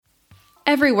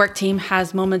Every work team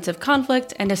has moments of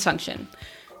conflict and dysfunction.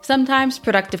 Sometimes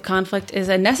productive conflict is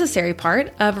a necessary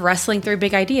part of wrestling through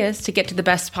big ideas to get to the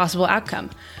best possible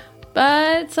outcome.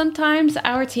 But sometimes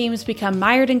our teams become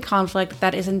mired in conflict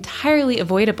that is entirely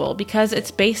avoidable because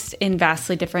it's based in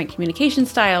vastly different communication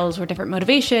styles or different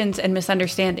motivations and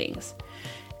misunderstandings.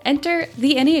 Enter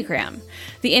the Enneagram.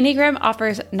 The Enneagram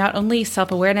offers not only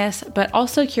self-awareness, but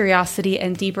also curiosity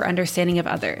and deeper understanding of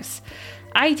others.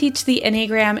 I teach the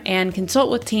Enneagram and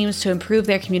consult with teams to improve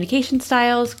their communication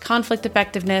styles, conflict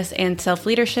effectiveness, and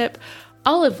self-leadership,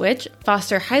 all of which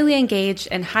foster highly engaged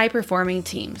and high-performing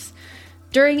teams.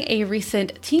 During a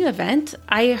recent team event,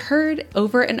 I heard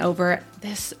over and over,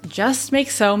 "This just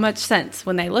makes so much sense,"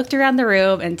 when I looked around the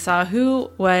room and saw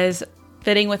who was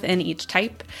fitting within each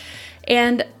type.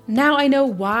 And now I know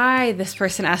why this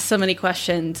person asked so many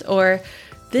questions, or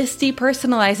this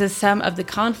depersonalizes some of the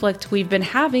conflict we've been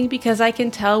having because I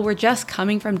can tell we're just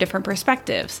coming from different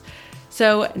perspectives.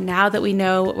 So now that we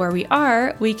know where we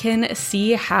are, we can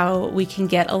see how we can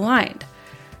get aligned.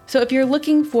 So if you're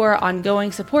looking for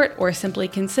ongoing support or simply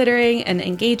considering an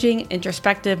engaging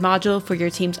introspective module for your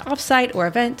team's offsite or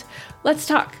event, let's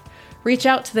talk. Reach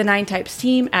out to the 9Types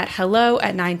team at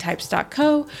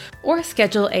hello@9types.co or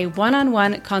schedule a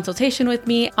one-on-one consultation with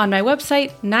me on my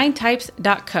website,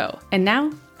 9types.co. And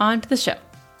now, on to the show.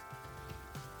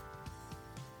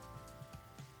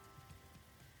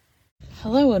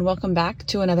 Hello and welcome back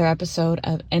to another episode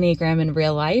of Enneagram in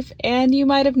Real Life. And you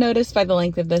might have noticed by the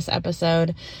length of this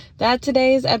episode that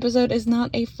today's episode is not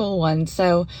a full one.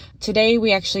 So today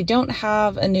we actually don't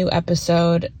have a new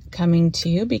episode coming to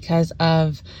you because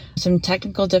of some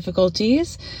technical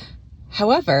difficulties.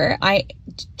 However, I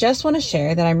just want to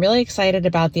share that I'm really excited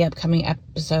about the upcoming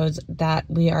episodes that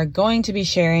we are going to be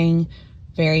sharing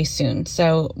very soon.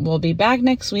 So we'll be back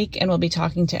next week and we'll be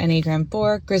talking to Enneagram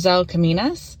 4, Grizel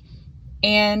Caminas.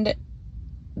 And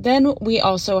then we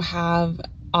also have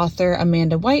author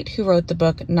Amanda White, who wrote the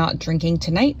book Not Drinking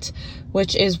Tonight,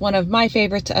 which is one of my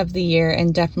favorites of the year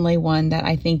and definitely one that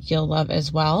I think you'll love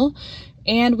as well.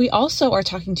 And we also are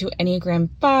talking to Enneagram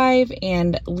 5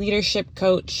 and leadership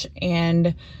coach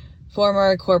and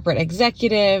former corporate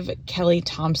executive Kelly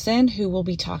Thompson, who will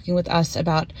be talking with us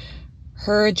about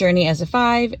her journey as a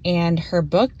 5 and her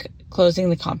book, Closing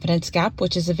the Confidence Gap,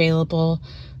 which is available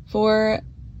for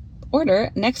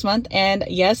order next month. And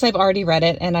yes, I've already read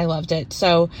it and I loved it.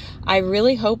 So I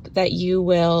really hope that you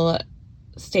will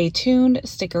stay tuned,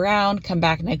 stick around, come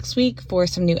back next week for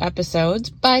some new episodes.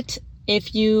 But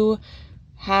if you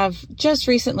have just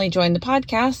recently joined the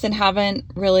podcast and haven't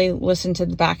really listened to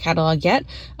the back catalog yet,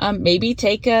 maybe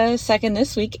take a second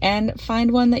this week and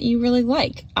find one that you really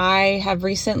like. I have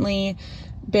recently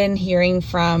been hearing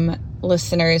from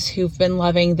listeners who've been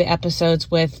loving the episodes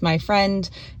with my friend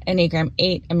Enneagram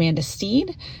 8 Amanda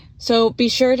Steed. So be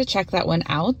sure to check that one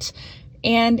out.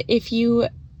 And if you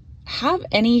have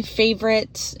any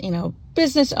favorite,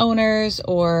 business owners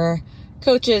or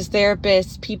coaches,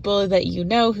 therapists, people that you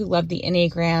know who love the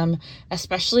Enneagram,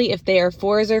 especially if they are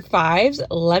 4s or 5s,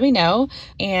 let me know.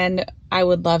 And I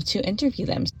would love to interview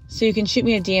them. So you can shoot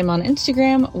me a DM on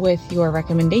Instagram with your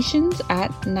recommendations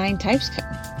at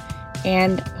 9typesco.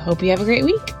 And hope you have a great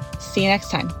week. See you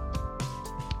next time.